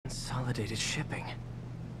Consolidated shipping.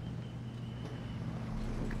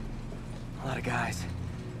 A lot of guys.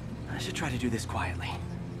 I should try to do this quietly,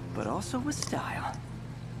 but also with style.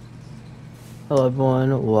 Hello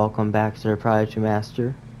everyone, welcome back to the Project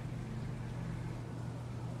Master.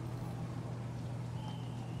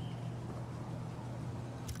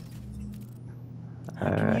 I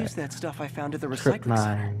can use that stuff I found at the Trip recycling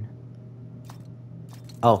center. mine.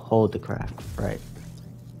 Oh, hold the craft, right.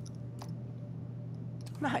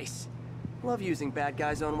 Nice. Love using bad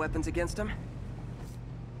guys' own weapons against them.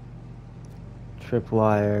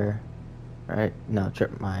 Tripwire. Right? No,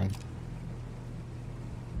 trip mine.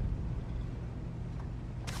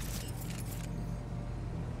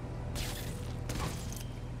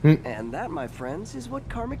 And that, my friends, is what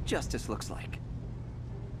karmic justice looks like.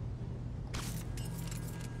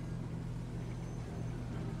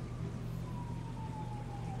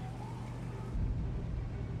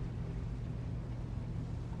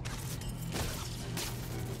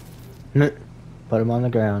 Put him on the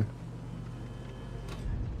ground.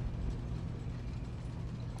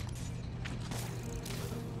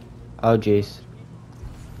 Oh jeez.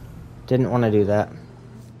 Didn't want to do that.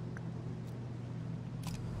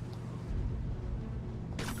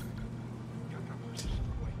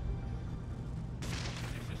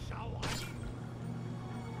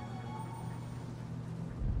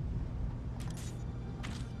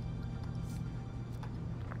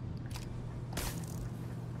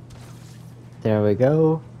 There we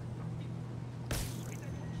go.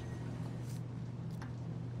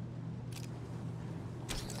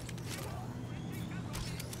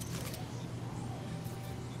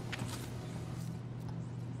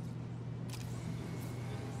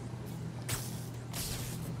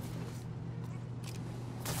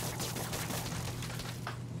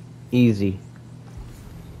 Easy.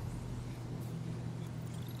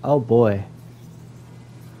 Oh boy.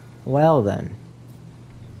 Well then.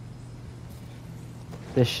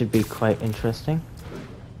 This should be quite interesting.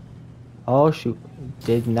 Oh shoot.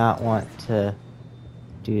 Did not want to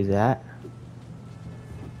do that.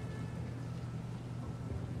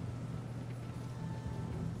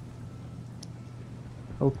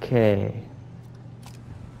 Okay.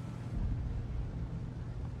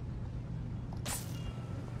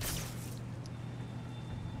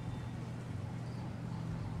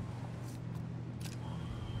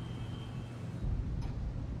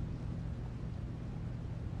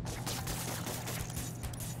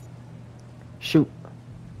 Shoot.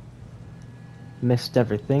 Missed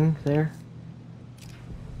everything there.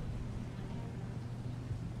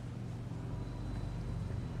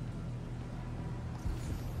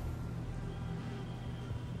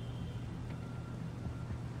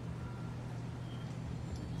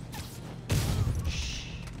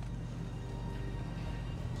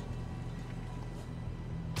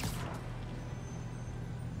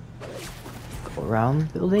 Go around the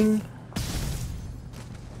building.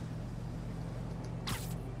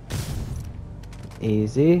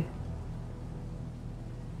 Easy.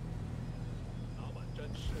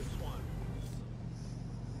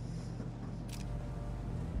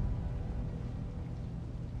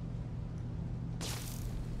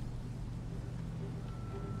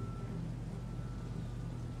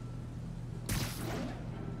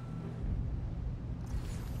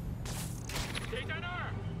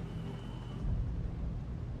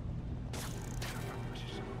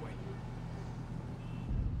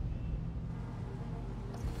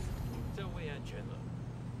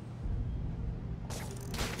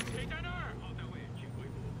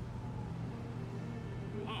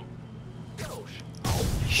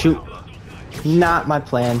 Shoot. Not my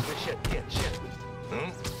plan.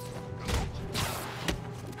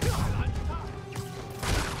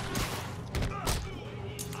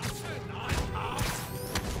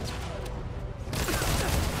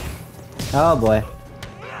 Oh boy.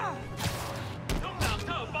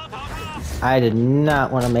 I did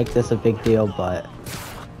not want to make this a big deal, but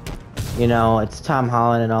you know, it's Tom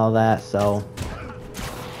Holland and all that, so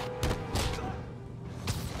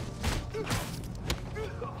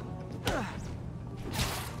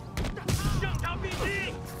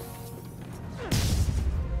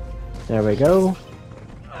there we go.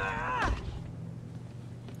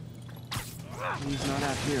 He's not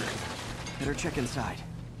out here. Better check inside.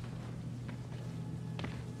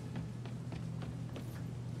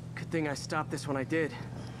 Good thing I stopped this when I did.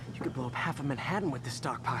 You could blow up half of Manhattan with this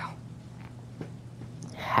stockpile.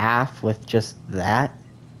 Half with just that?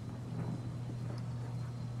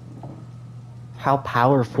 How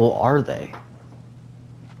powerful are they?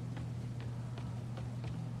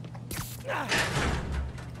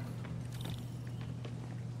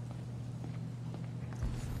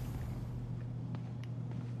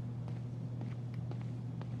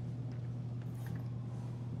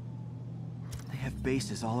 with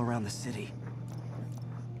bases all around the city.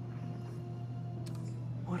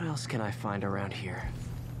 What else can I find around here?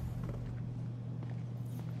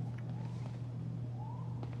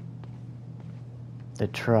 The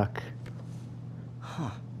truck. Huh.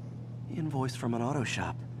 Invoice from an auto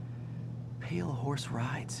shop. Pale Horse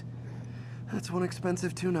Rides. That's one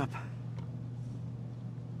expensive tune-up.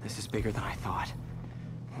 This is bigger than I thought.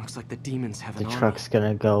 Looks like the demons have an The army. truck's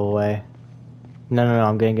gonna go away. No, no, no,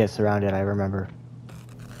 I'm gonna get surrounded, I remember.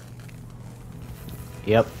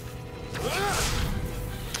 Yep.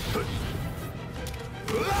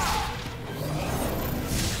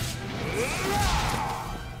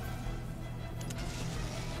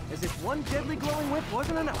 As if one deadly glowing whip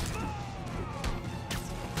wasn't enough.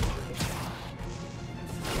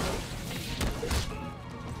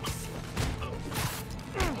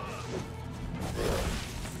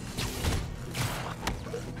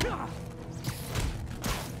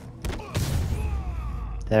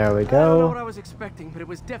 There we I don't know what go. I was expecting, but it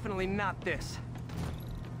was definitely not this.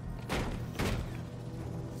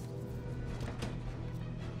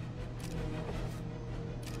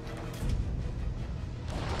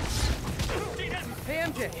 Hey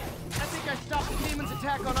MJ, I think I stopped the demon's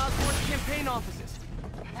attack on Osborn's campaign offices.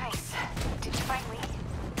 Nice. Did you find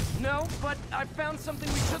Lee? No, but I found something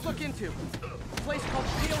we should look into. A place called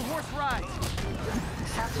Pale Horse Rides.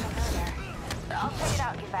 Sounds familiar. I'll check it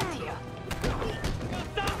out and get back to you.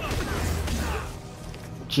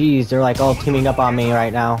 Jeez, they're like all teaming up on me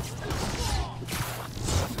right now.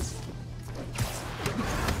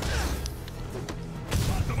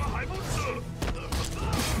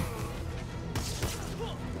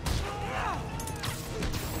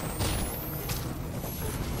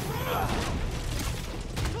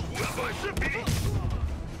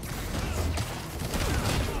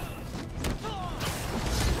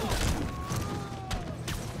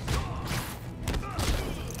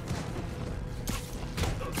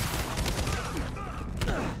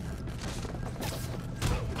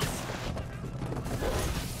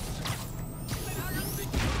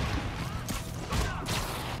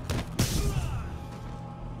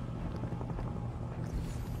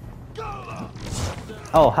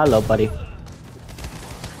 Oh, hello, buddy.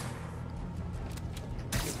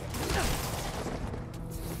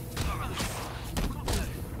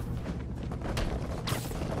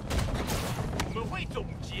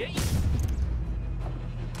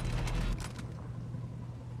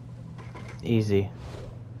 Easy.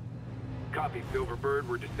 Copy, Silverbird.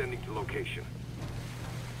 We're descending to location.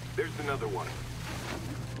 There's another one.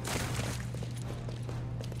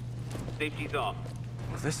 Safety's off.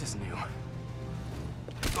 Well, this is new.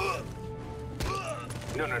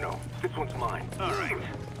 No. This one's mine. All right.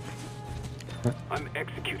 I'm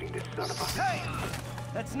executing this son of a... Hey!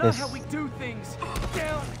 That's not This- how we do things!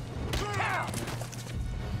 Down! Down!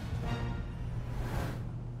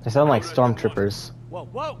 They sound like stormtroopers. Whoa,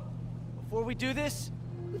 whoa! Before we do this,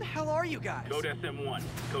 who the hell are you guys? Code SM1.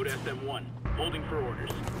 Code SM1. Holding for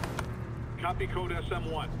orders. Copy Code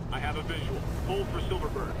SM1. I have a visual. Hold for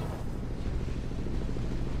Silverbird.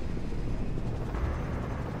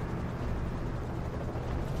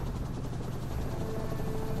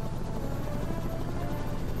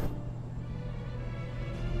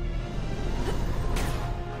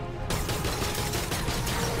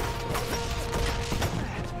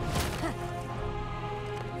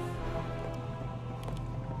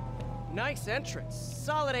 Nice entrance.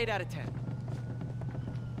 Solid 8 out of 10.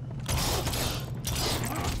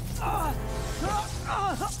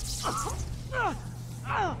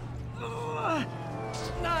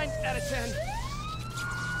 9 out of 10.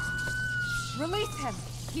 Release him.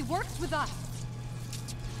 He works with us.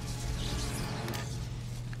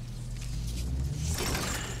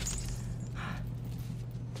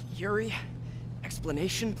 Yuri,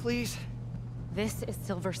 explanation, please? This is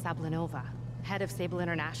Silver Sablinova, head of Sable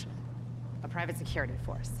International, a private security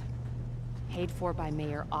force. Paid for by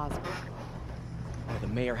Mayor Osborn. Oh, the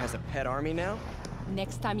mayor has a pet army now?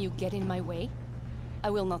 Next time you get in my way,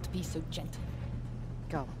 I will not be so gentle.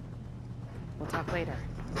 Go. We'll talk later.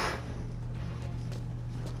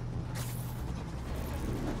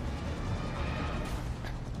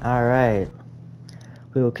 All right.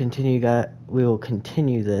 We will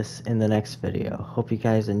continue this in the next video. Hope you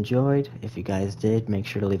guys enjoyed. If you guys did, make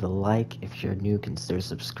sure to leave a like. If you're new, consider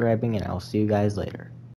subscribing, and I'll see you guys later.